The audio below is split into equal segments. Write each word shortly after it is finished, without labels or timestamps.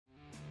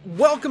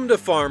Welcome to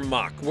Farm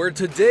Mock, where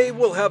today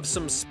we'll have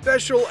some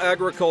special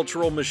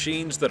agricultural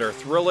machines that are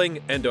thrilling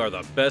and are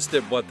the best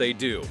at what they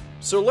do.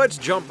 So let's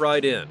jump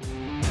right in.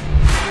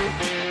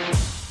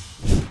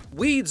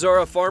 Weeds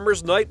are a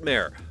farmer's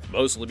nightmare,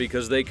 mostly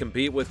because they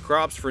compete with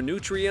crops for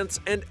nutrients,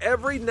 and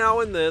every now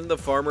and then the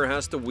farmer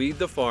has to weed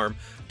the farm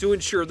to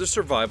ensure the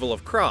survival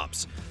of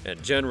crops,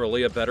 and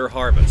generally a better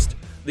harvest.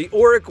 The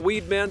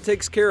Orec-Weed man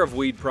takes care of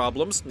weed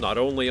problems, not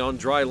only on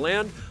dry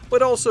land,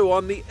 but also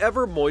on the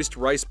ever-moist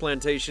rice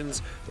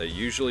plantations that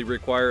usually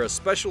require a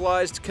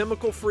specialized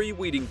chemical-free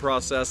weeding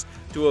process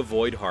to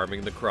avoid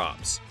harming the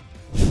crops.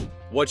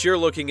 What you're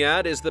looking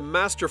at is the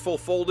masterful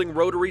folding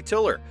rotary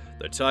tiller,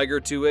 the Tiger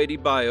 280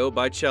 Bio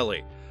by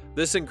Celli.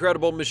 This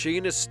incredible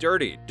machine is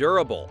sturdy,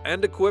 durable,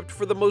 and equipped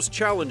for the most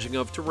challenging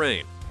of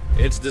terrain.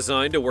 It's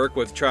designed to work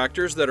with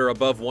tractors that are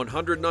above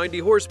 190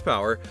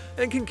 horsepower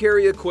and can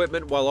carry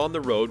equipment while on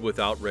the road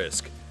without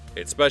risk.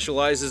 It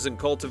specializes in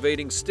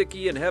cultivating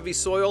sticky and heavy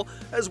soil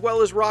as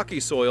well as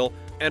rocky soil,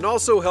 and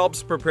also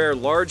helps prepare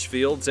large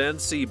fields and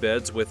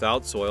seabeds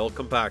without soil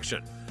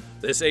compaction.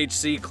 This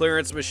HC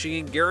clearance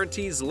machine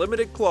guarantees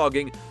limited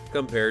clogging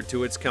compared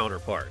to its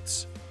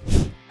counterparts.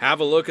 Have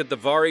a look at the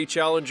Vari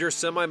Challenger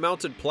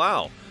semi-mounted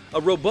plow, a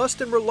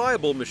robust and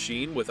reliable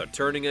machine with a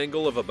turning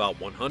angle of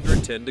about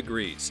 110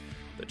 degrees.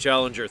 The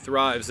Challenger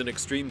thrives in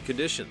extreme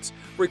conditions,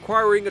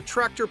 requiring a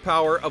tractor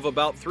power of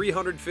about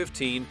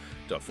 315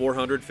 to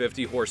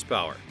 450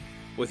 horsepower.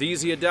 With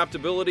easy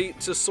adaptability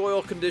to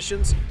soil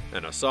conditions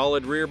and a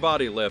solid rear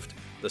body lift,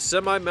 the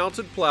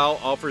semi-mounted plow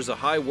offers a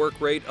high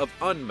work rate of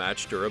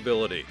unmatched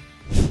durability.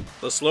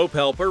 The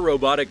SlopeHelper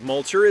robotic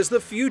mulcher is the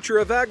future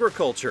of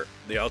agriculture.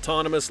 The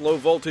autonomous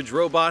low-voltage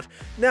robot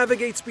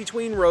navigates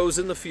between rows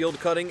in the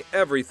field, cutting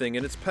everything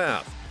in its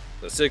path.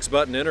 The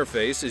 6-button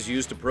interface is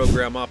used to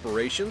program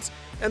operations,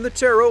 and the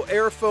Taro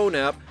Air phone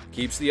app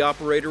keeps the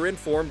operator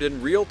informed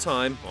in real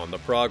time on the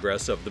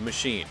progress of the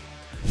machine.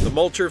 The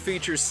mulcher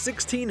features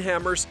 16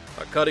 hammers,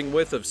 a cutting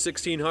width of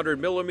 1600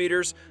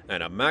 millimeters,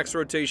 and a max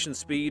rotation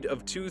speed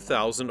of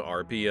 2000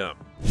 RPM.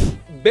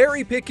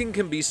 Berry picking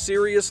can be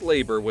serious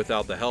labor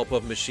without the help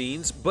of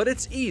machines, but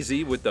it's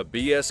easy with the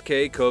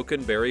BSK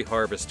KOKAN berry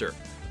harvester.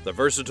 The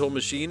versatile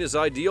machine is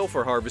ideal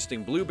for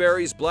harvesting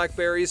blueberries,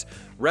 blackberries,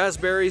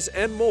 raspberries,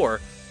 and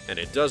more, and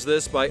it does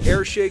this by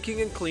air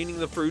shaking and cleaning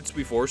the fruits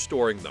before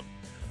storing them.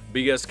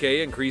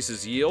 BSK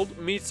increases yield,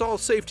 meets all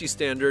safety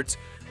standards,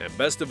 and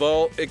best of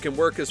all, it can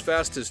work as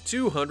fast as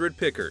 200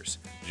 pickers.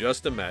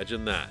 Just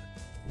imagine that.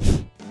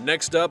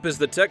 Next up is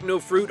the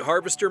Tecnofruit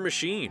harvester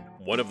machine,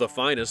 one of the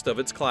finest of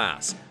its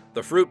class.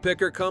 The fruit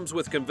picker comes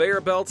with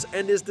conveyor belts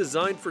and is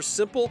designed for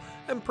simple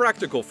and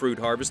practical fruit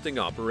harvesting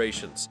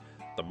operations.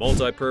 The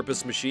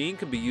multi-purpose machine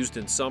can be used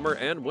in summer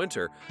and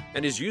winter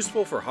and is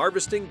useful for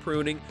harvesting,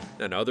 pruning,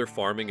 and other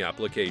farming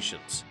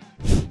applications.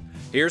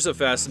 Here's a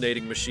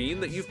fascinating machine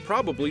that you've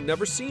probably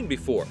never seen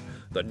before.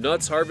 The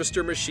Nuts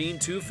Harvester Machine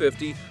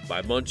 250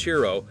 by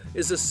Monchiero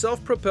is a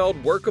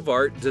self-propelled work of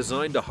art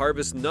designed to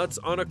harvest nuts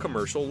on a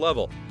commercial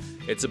level.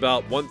 It's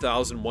about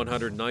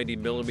 1,190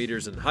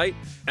 millimeters in height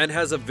and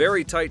has a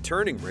very tight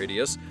turning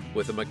radius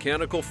with a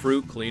mechanical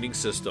fruit cleaning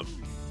system.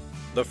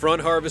 The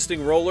front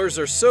harvesting rollers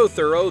are so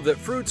thorough that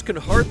fruits can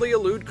hardly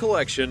elude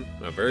collection,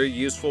 a very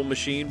useful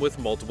machine with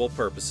multiple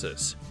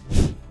purposes.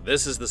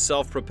 This is the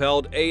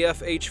self-propelled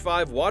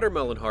AF-H5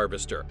 watermelon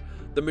harvester,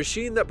 the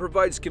machine that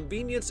provides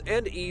convenience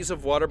and ease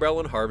of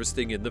watermelon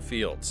harvesting in the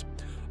fields.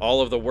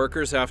 All of the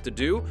workers have to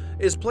do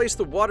is place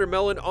the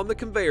watermelon on the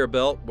conveyor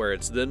belt, where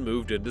it's then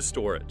moved into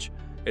storage.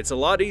 It's a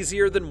lot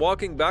easier than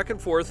walking back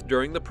and forth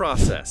during the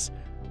process.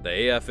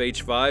 The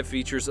AF-H5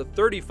 features a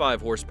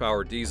 35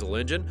 horsepower diesel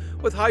engine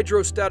with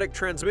hydrostatic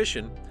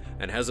transmission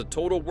and has a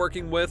total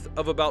working width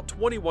of about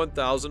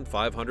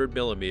 21,500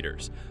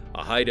 millimeters,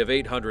 a height of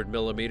 800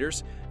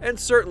 millimeters, and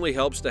certainly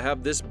helps to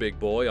have this big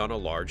boy on a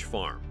large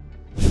farm.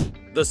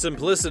 The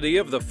simplicity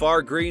of the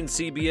Far Green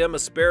CBM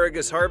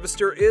asparagus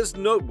harvester is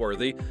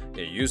noteworthy.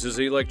 It uses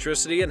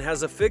electricity and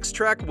has a fixed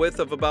track width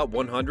of about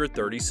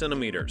 130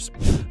 centimeters.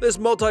 This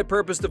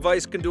multi-purpose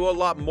device can do a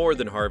lot more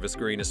than harvest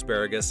green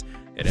asparagus.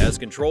 It has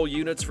control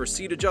units for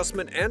seat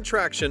adjustment and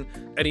traction,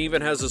 and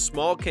even has a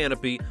small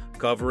canopy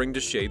covering to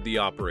shade the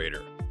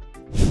operator.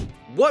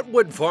 What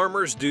would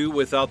farmers do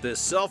without this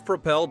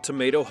self-propelled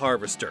tomato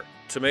harvester?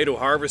 Tomato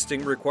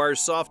harvesting requires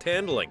soft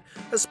handling,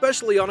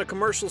 especially on a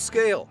commercial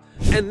scale.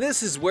 And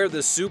this is where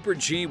the Super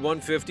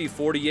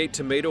G150/48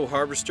 tomato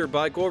harvester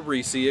by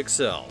Gorisi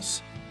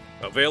excels.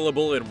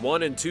 Available in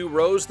 1 and 2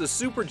 rows, the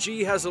Super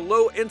G has a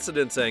low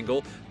incidence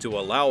angle to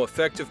allow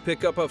effective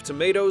pickup of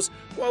tomatoes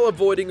while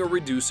avoiding or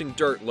reducing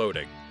dirt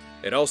loading.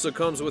 It also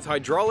comes with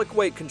hydraulic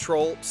weight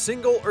control,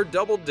 single or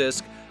double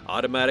disc,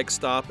 automatic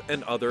stop,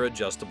 and other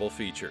adjustable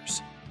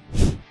features.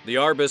 The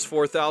Arbus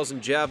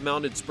 4000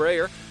 JAV-mounted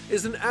sprayer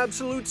is an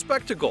absolute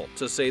spectacle,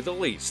 to say the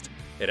least.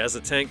 It has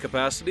a tank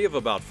capacity of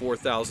about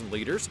 4,000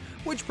 liters,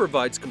 which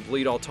provides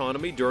complete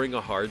autonomy during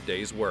a hard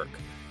day's work.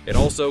 It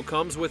also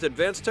comes with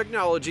advanced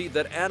technology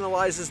that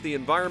analyzes the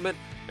environment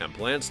and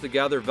plans to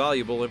gather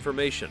valuable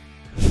information.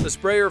 The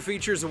sprayer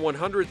features a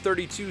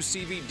 132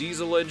 CV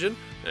diesel engine,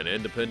 an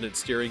independent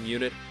steering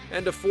unit,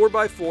 and a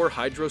 4x4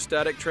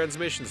 hydrostatic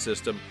transmission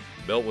system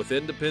built with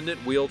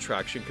independent wheel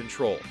traction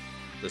control.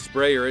 The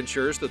sprayer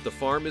ensures that the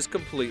farm is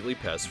completely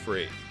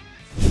pest-free.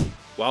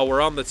 While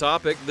we're on the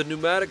topic, the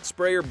pneumatic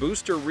sprayer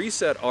booster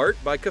reset art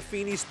by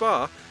Caffini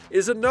Spa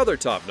is another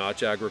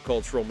top-notch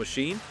agricultural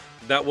machine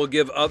that will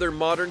give other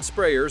modern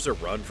sprayers a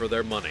run for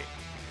their money.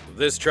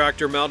 This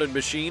tractor-mounted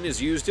machine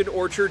is used in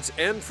orchards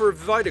and for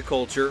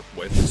viticulture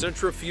with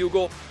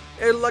centrifugal,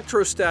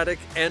 electrostatic,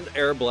 and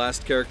air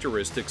blast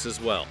characteristics as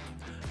well.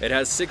 It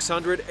has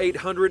 600,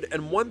 800,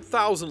 and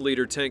 1,000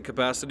 liter tank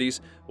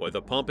capacities with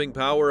a pumping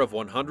power of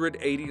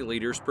 180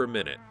 liters per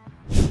minute.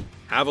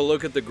 Have a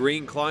look at the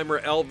green Climber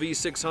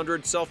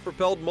LV600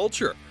 self-propelled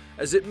mulcher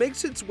as it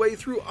makes its way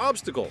through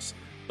obstacles.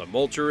 The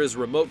mulcher is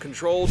remote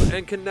controlled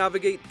and can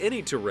navigate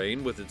any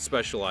terrain with its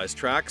specialized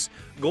tracks,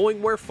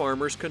 going where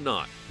farmers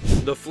cannot.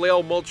 The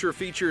flail mulcher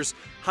features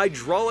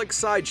hydraulic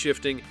side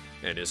shifting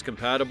and is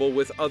compatible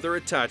with other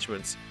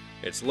attachments.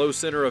 Its low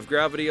center of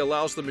gravity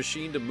allows the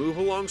machine to move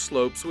along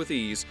slopes with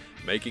ease,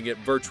 making it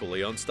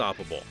virtually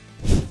unstoppable.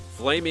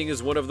 Flaming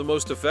is one of the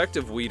most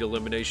effective weed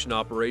elimination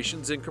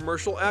operations in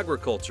commercial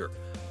agriculture.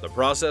 The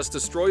process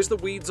destroys the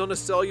weeds on a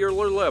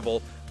cellular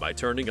level by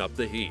turning up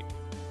the heat.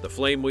 The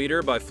Flame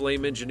Weeder by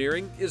Flame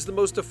Engineering is the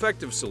most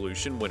effective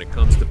solution when it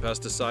comes to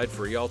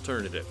pesticide-free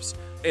alternatives.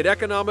 It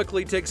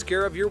economically takes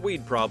care of your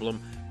weed problem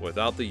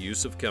without the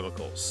use of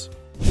chemicals.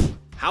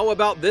 How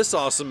about this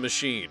awesome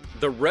machine,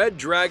 the Red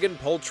Dragon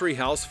Poultry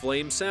House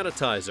Flame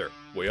Sanitizer?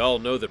 We all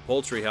know that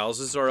poultry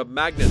houses are a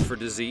magnet for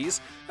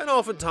disease, and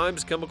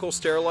oftentimes chemical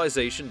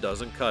sterilization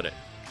doesn't cut it.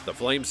 The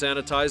Flame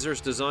Sanitizer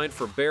is designed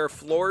for bare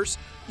floors,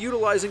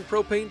 utilizing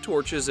propane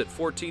torches at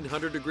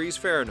 1400 degrees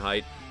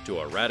Fahrenheit to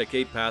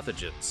eradicate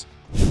pathogens.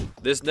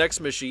 This next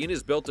machine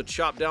is built to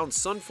chop down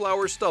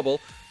sunflower stubble,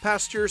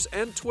 pastures,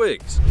 and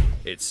twigs.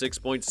 It's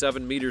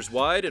 6.7 meters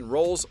wide and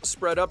rolls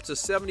spread up to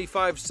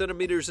 75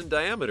 centimeters in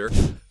diameter.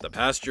 The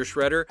pasture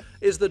shredder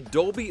is the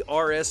Dolbi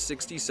RS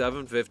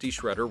 6750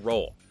 shredder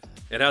roll.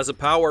 It has a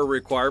power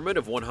requirement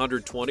of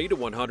 120 to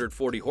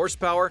 140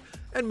 horsepower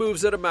and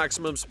moves at a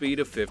maximum speed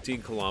of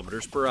 15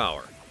 kilometers per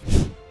hour.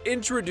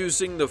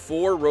 Introducing the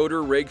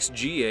Four-rotor Rakes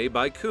GA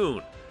by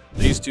Kuhn.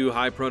 These two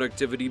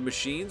high-productivity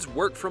machines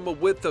work from a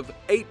width of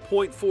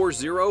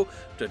 8.40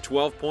 to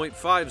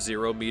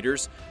 12.50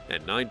 meters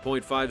and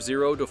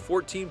 9.50 to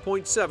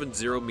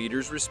 14.70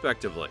 meters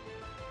respectively.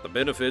 The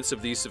benefits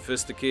of these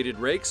sophisticated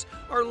rakes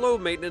are low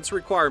maintenance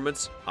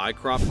requirements, high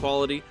crop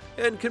quality,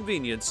 and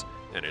convenience,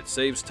 and it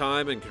saves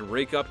time and can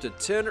rake up to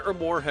 10 or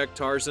more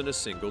hectares in a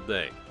single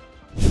day.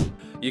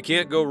 You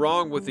can't go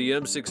wrong with the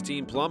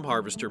M16 Plum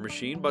harvester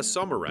machine by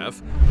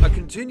Somaref, a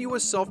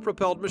continuous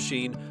self-propelled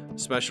machine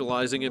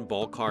specializing in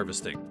bulk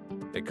harvesting.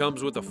 It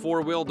comes with a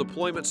 4-wheel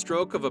deployment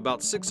stroke of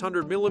about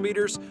 600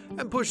 millimeters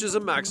and pushes a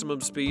maximum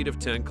speed of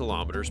 10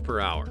 kilometers per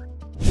hour.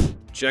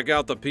 Check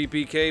out the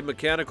PPK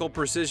Mechanical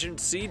Precision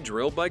Seed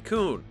Drill by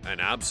Kuhn, an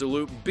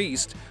absolute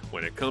beast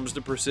when it comes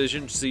to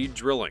precision seed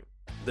drilling.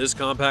 This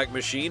compact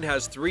machine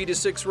has 3 to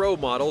 6 row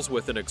models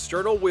with an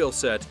external wheel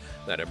set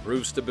that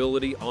improves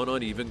stability on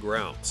uneven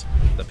grounds.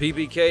 The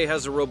PPK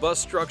has a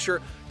robust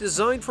structure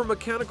designed for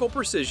mechanical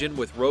precision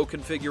with row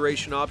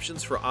configuration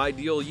options for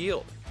ideal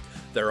yield.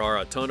 There are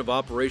a ton of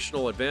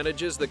operational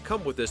advantages that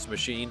come with this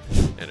machine,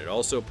 and it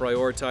also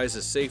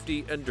prioritizes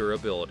safety and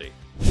durability.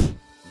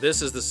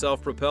 This is the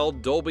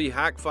self-propelled Dolbi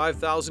Hack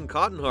 5000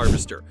 cotton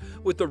harvester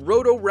with the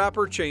roto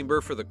wrapper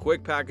chamber for the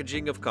quick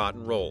packaging of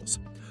cotton rolls.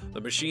 The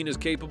machine is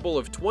capable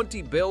of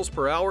 20 bales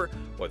per hour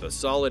with a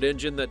solid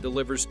engine that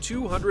delivers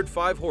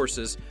 205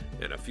 horses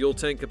and a fuel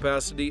tank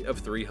capacity of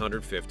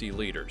 350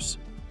 liters.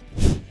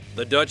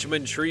 The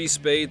Dutchman Tree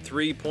Spade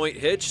 3-point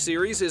hitch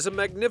series is a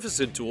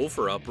magnificent tool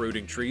for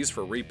uprooting trees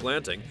for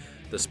replanting.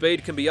 The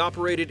spade can be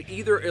operated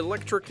either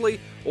electrically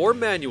or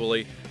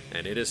manually,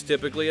 and it is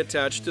typically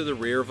attached to the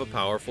rear of a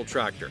powerful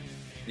tractor.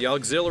 The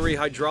auxiliary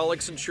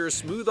hydraulics ensure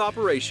smooth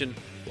operation,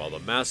 while the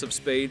massive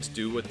spades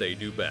do what they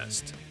do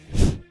best.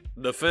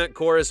 The Fendt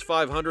Corus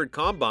 500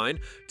 Combine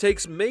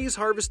takes maize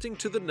harvesting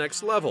to the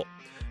next level.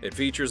 It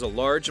features a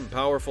large and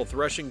powerful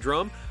threshing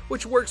drum,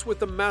 which works with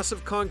the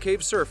massive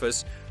concave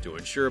surface to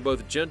ensure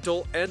both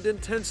gentle and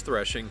intense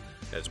threshing,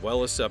 as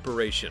well as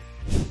separation.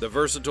 The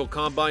versatile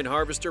combine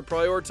harvester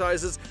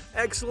prioritizes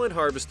excellent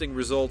harvesting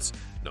results,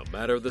 no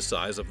matter the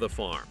size of the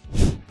farm.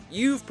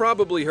 You've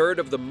probably heard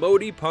of the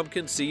Modi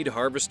pumpkin seed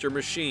harvester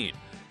machine.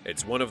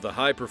 It's one of the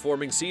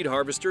high-performing seed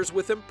harvesters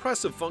with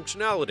impressive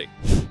functionality.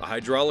 A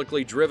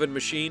hydraulically driven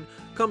machine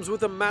comes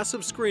with a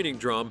massive screening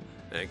drum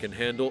and can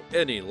handle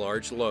any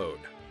large load.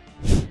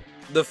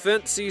 The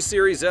Fendt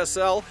C-Series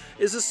SL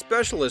is a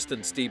specialist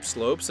in steep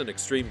slopes and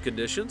extreme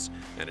conditions,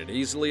 and it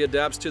easily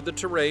adapts to the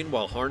terrain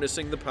while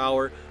harnessing the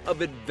power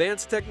of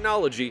advanced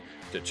technology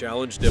to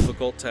challenge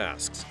difficult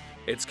tasks.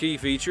 Its key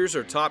features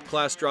are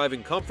top-class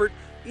driving comfort,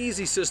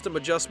 easy system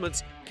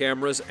adjustments,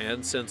 cameras,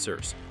 and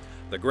sensors.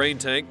 The grain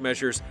tank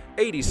measures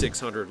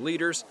 8,600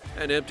 liters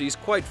and empties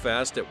quite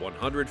fast at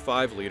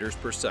 105 liters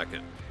per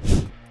second.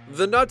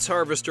 The Nuts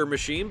Harvester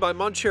machine by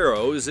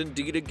Monchiero is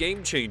indeed a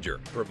game changer,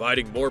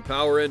 providing more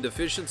power and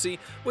efficiency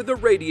with a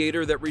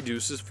radiator that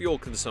reduces fuel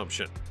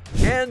consumption.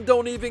 And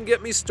don't even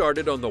get me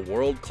started on the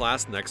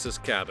world-class Nexus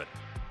cabin.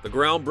 The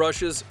ground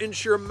brushes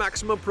ensure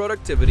maximum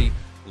productivity,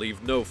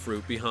 leave no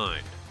fruit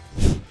behind.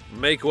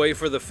 Make way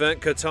for the Fendt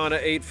Katana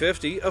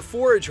 850, a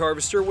forage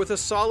harvester with a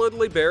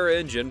solidly bare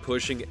engine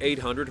pushing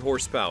 800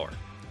 horsepower.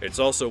 It's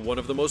also one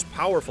of the most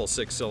powerful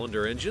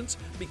 6-cylinder engines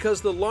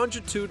because the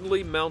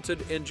longitudinally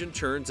mounted engine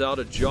churns out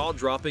a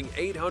jaw-dropping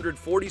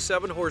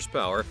 847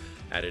 horsepower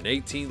at an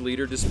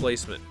 18-liter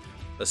displacement.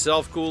 The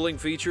self-cooling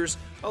features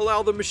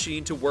allow the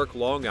machine to work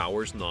long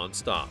hours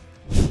non-stop.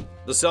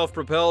 The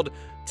self-propelled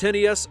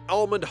Ingenious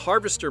almond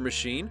harvester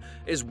machine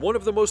is one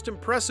of the most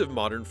impressive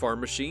modern farm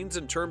machines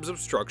in terms of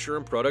structure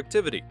and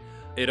productivity.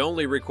 It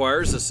only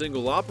requires a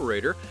single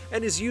operator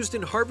and is used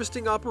in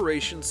harvesting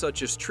operations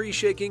such as tree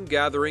shaking,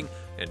 gathering,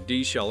 and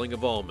deshelling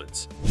of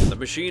almonds. The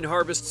machine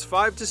harvests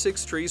 5 to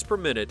 6 trees per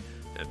minute,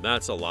 and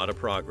that's a lot of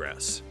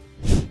progress.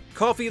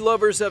 Coffee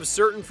lovers have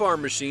certain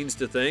farm machines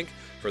to thank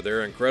for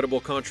their incredible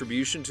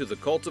contribution to the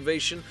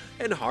cultivation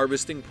and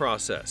harvesting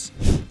process.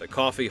 The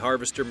Coffee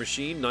Harvester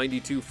Machine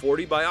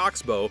 9240 by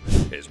Oxbow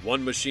is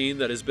one machine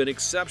that has been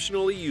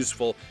exceptionally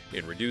useful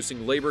in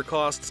reducing labor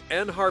costs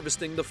and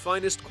harvesting the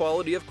finest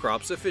quality of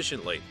crops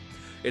efficiently.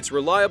 It's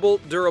reliable,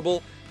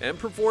 durable, and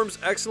performs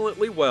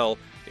excellently well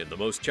in the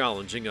most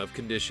challenging of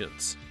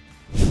conditions.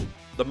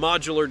 The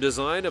modular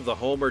design of the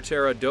Homer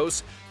Terra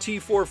Dos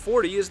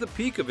T440 is the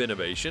peak of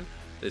innovation.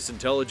 This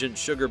intelligent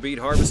sugar beet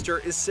harvester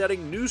is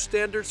setting new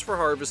standards for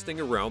harvesting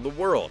around the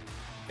world.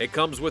 It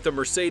comes with a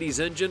Mercedes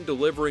engine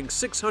delivering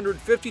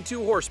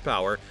 652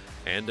 horsepower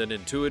and an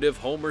intuitive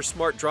Homer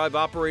Smart Drive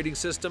operating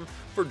system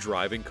for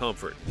driving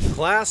comfort.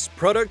 Class,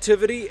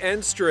 productivity,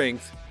 and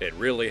strength, it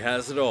really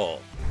has it all.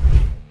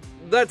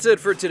 That's it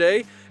for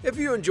today. If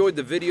you enjoyed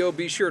the video,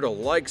 be sure to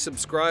like,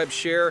 subscribe,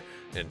 share,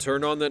 and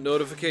turn on that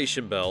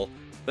notification bell.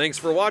 Thanks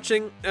for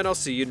watching, and I'll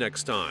see you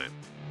next time.